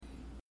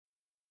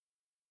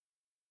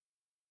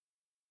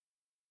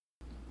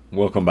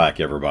Welcome back,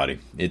 everybody.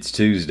 It's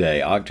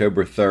Tuesday,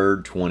 October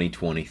 3rd,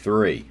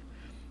 2023,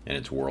 and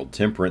it's World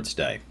Temperance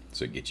Day.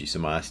 So get you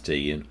some iced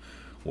tea, and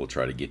we'll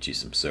try to get you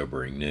some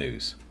sobering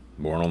news.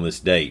 Born on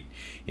this date,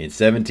 in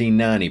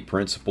 1790,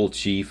 Principal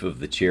Chief of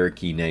the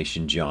Cherokee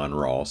Nation John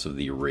Ross of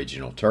the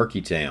original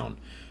Turkey Town,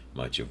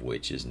 much of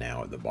which is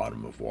now at the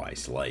bottom of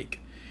Weiss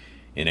Lake.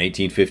 In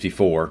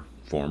 1854,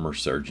 former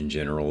Surgeon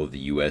General of the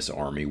U.S.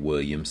 Army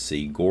William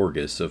C.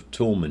 Gorgas of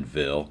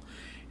Toulminville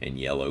and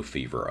yellow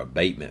fever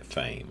abatement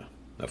fame.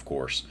 Of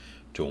course,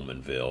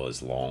 Toulminville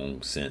has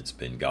long since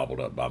been gobbled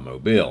up by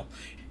Mobile,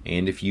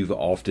 and if you've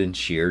often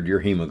shared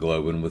your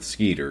hemoglobin with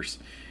skeeters,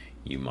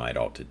 you might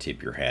ought to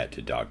tip your hat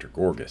to Dr.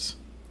 Gorgas.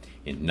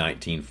 In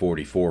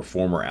 1944,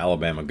 former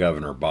Alabama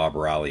Governor Bob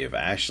Riley of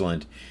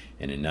Ashland,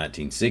 and in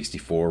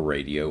 1964,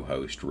 radio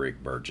host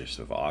Rick Burgess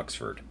of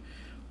Oxford.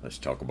 Let's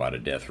talk about a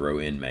death row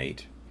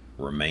inmate,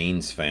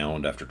 remains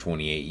found after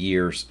 28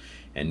 years,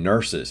 and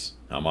nurses.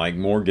 I'm Mike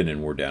Morgan,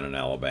 and we're down in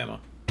Alabama.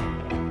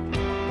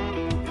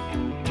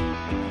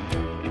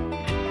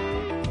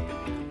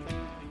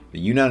 The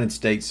United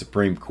States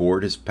Supreme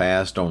Court has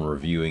passed on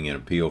reviewing an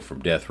appeal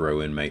from death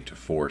row inmate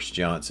DeForest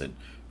Johnson,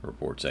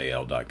 reports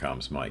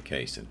AL.com's Mike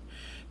Cason.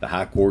 The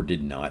High Court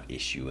did not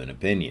issue an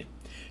opinion.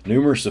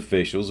 Numerous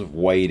officials have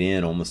weighed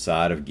in on the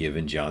side of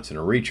giving Johnson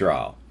a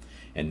retrial,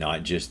 and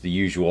not just the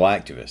usual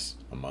activists.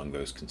 Among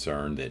those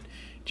concerned that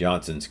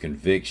Johnson's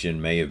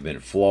conviction may have been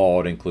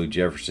flawed include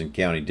Jefferson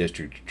County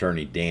District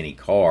Attorney Danny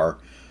Carr,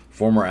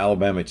 former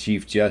Alabama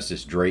Chief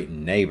Justice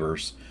Drayton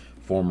Nabors,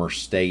 former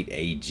State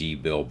AG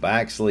Bill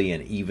Baxley,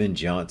 and even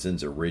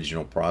Johnson's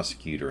original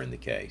prosecutor in the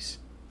case.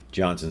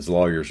 Johnson's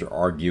lawyers are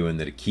arguing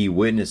that a key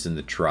witness in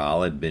the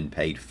trial had been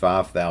paid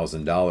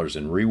 $5,000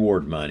 in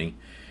reward money,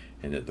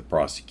 and that the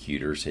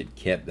prosecutors had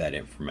kept that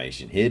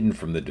information hidden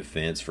from the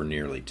defense for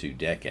nearly 2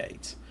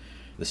 decades.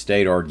 The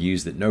state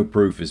argues that no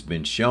proof has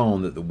been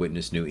shown that the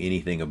witness knew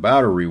anything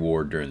about a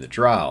reward during the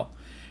trial,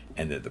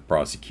 and that the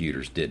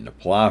prosecutors didn't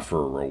apply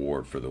for a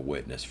reward for the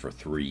witness for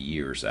 3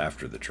 years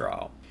after the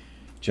trial.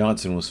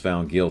 Johnson was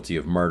found guilty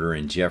of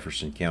murdering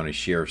Jefferson County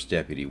Sheriff's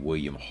Deputy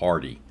William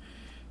Hardy.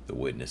 The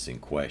witness in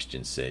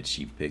question said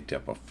she picked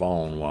up a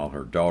phone while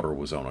her daughter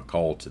was on a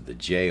call to the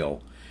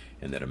jail,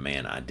 and that a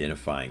man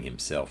identifying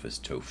himself as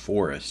Toe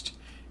Forrest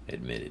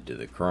admitted to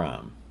the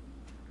crime.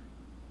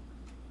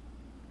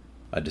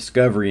 A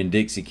discovery in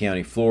Dixie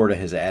County, Florida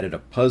has added a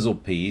puzzle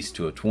piece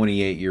to a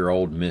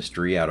 28-year-old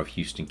mystery out of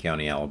Houston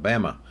County,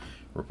 Alabama,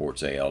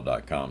 reports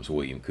AL.com's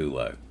William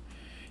Kulo.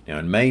 Now,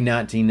 in May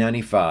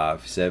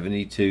 1995,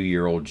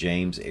 72-year-old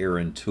James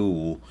Aaron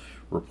Toole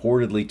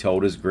reportedly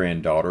told his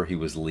granddaughter he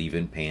was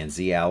leaving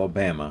Pansy,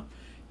 Alabama,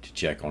 to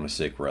check on a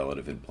sick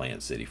relative in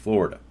Plant City,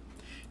 Florida.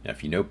 Now,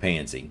 if you know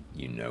Pansy,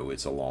 you know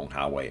it's along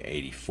Highway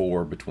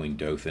 84 between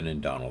Dothan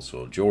and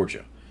Donaldsonville,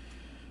 Georgia.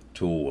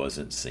 Toole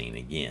wasn't seen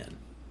again.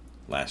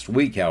 Last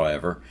week,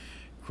 however,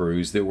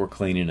 crews that were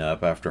cleaning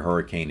up after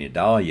Hurricane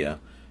Idalia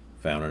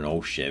found an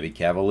old Chevy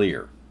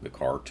Cavalier, the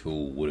car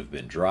Toole would have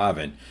been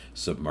driving,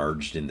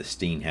 submerged in the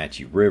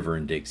Steinhatchee River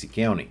in Dixie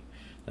County.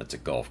 That's a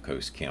Gulf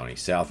Coast county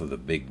south of the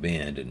Big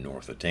Bend and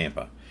north of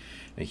Tampa.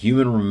 Now,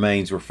 human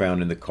remains were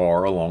found in the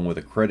car along with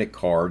a credit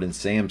card and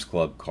Sam's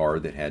Club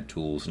card that had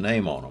Toole's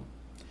name on them.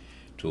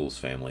 Toole's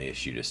family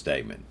issued a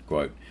statement,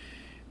 quote,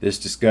 "This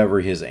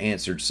discovery has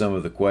answered some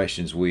of the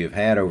questions we have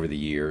had over the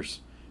years,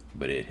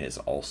 but it has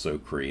also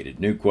created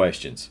new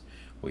questions.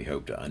 We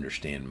hope to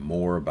understand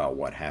more about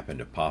what happened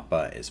to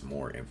Papa as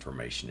more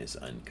information is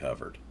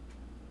uncovered."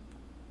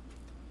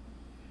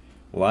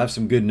 Well, I have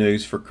some good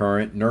news for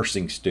current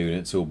nursing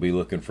students who will be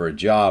looking for a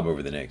job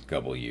over the next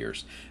couple of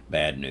years.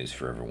 Bad news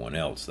for everyone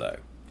else, though.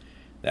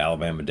 The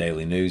Alabama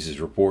Daily News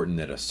is reporting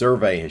that a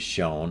survey has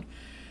shown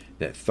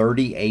that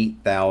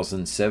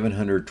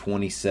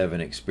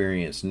 38,727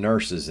 experienced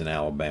nurses in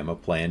Alabama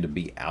plan to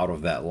be out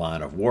of that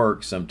line of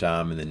work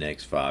sometime in the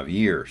next 5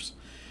 years.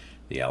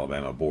 The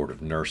Alabama Board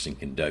of Nursing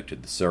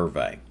conducted the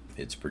survey.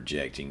 It's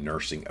projecting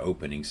nursing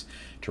openings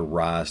to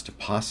rise to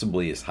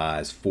possibly as high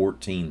as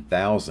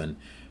 14,000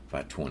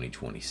 by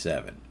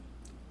 2027.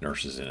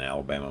 Nurses in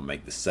Alabama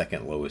make the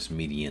second lowest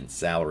median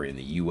salary in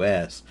the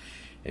U.S.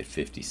 at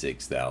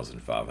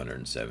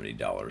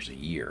 $56,570 a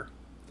year.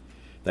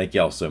 Thank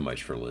y'all so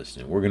much for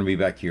listening. We're going to be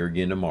back here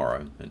again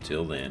tomorrow.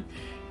 Until then,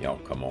 y'all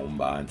come on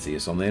by and see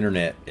us on the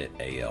internet at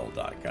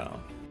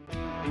al.com.